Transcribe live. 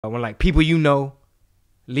when like people you know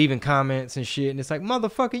leaving comments and shit, and it's like,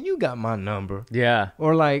 motherfucker, you got my number. Yeah.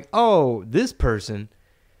 Or like, oh, this person,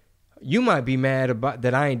 you might be mad about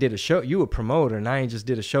that I ain't did a show. You a promoter, and I ain't just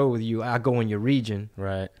did a show with you. I go in your region,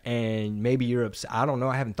 Right. and maybe you're upset. I don't know.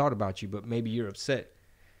 I haven't thought about you, but maybe you're upset,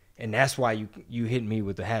 and that's why you hit me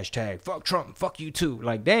with the hashtag fuck Trump, fuck you too.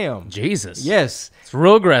 Like, damn, Jesus. yes, It's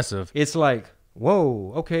real aggressive. it's like,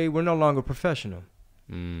 whoa, okay, we're no longer professional,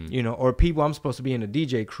 you know. Or people I'm supposed to be in a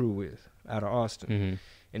DJ crew with out of Austin, Mm-hmm.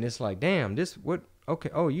 and it's like, damn, this what? Okay,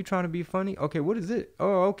 oh, you trying to be funny? Okay, what is it?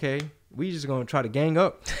 Oh, okay, we just gonna try to gang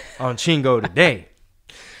up on Chingo today.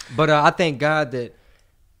 But I thank God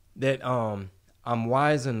that I'm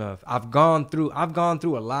wise enough. I've gone through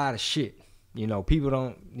a lot of shit. You know, people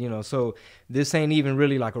don't, you know, so this ain't even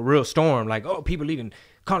really like a real storm. Like, oh, people even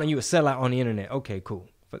calling you a sellout on the internet. Okay, cool,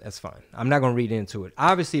 but that's fine. I'm not gonna read into it.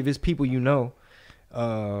 Obviously, if it's people you know,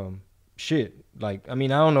 shit. Like, I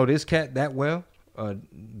mean, I don't know this cat that well,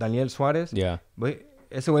 Daniel Suarez. Yeah. But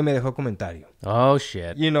ese güey me dejó comentario. Oh,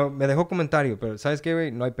 shit. You know, me dejó comentario, pero ¿sabes qué,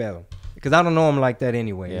 güey? No hay pedo. Because I don't know him like that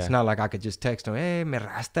anyway. Yeah. It's not like I could just text him, hey, me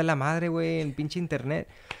rasta la madre, güey, en pinche internet.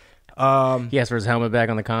 He asked for his helmet back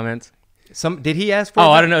on the comments. Did he ask for it?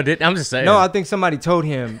 Oh, I don't know. I'm just saying. No, I think somebody told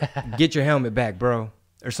him, get your helmet back, bro,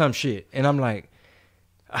 or some shit. And I'm like,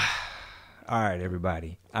 all right,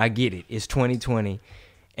 everybody, I get it. It's 2020,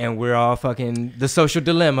 and we're all fucking the social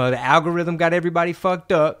dilemma. The algorithm got everybody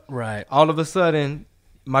fucked up. Right. All of a sudden,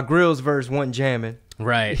 my Grills verse wasn't jamming.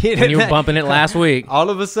 Right. When you were bumping it last week. All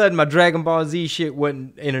of a sudden, my Dragon Ball Z shit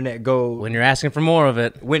wasn't internet gold. When you're asking for more of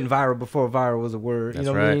it. Went viral before viral was a word. That's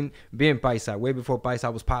you know what right. I mean? Being Paisa, way before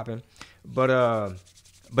Paisa was popping. But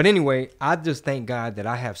anyway, I just thank God that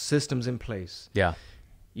I have systems in place. Yeah.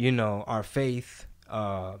 You know, our faith,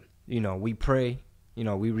 you know, we pray, you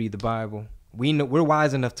know, we read the Bible. We know, we're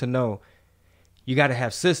wise enough to know you got to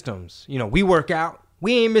have systems. You know, we work out.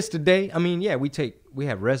 We ain't missed a day. I mean, yeah, we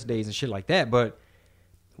have rest days and shit like that, but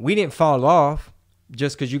we didn't fall off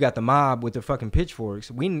just because you got the mob with the fucking pitchforks.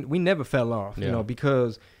 We never fell off, you know,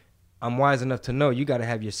 because I'm wise enough to know you got to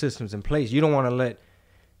have your systems in place. You don't want to let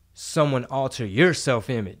someone alter your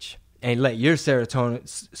self-image and let your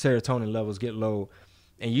serotonin levels get low,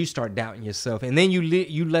 and you start doubting yourself, and then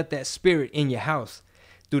you let that spirit in your house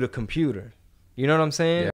through the computer. You know what I'm saying? Yeah.